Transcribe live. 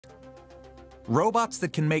robots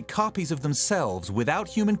that can make copies of themselves without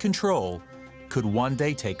human control could one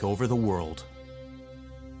day take over the world.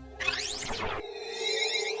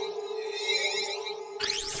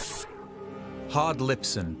 Hod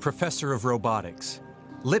Lipson, professor of robotics.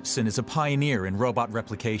 Lipson is a pioneer in robot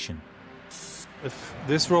replication. If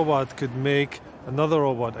this robot could make another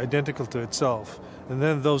robot identical to itself, and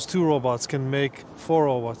then those two robots can make 4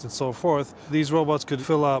 robots and so forth, these robots could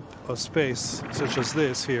fill up a space such as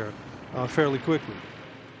this here fairly quickly.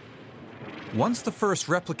 Once the first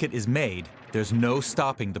replicate is made, there's no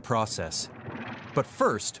stopping the process. But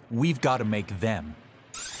first, we've got to make them.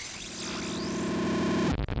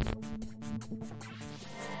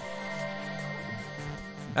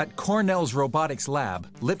 At Cornell's robotics lab,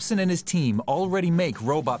 Lipson and his team already make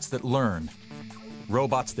robots that learn,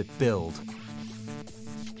 robots that build,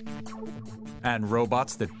 and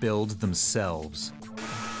robots that build themselves.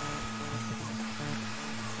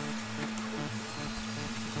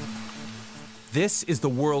 This is the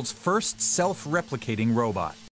world's first self-replicating robot.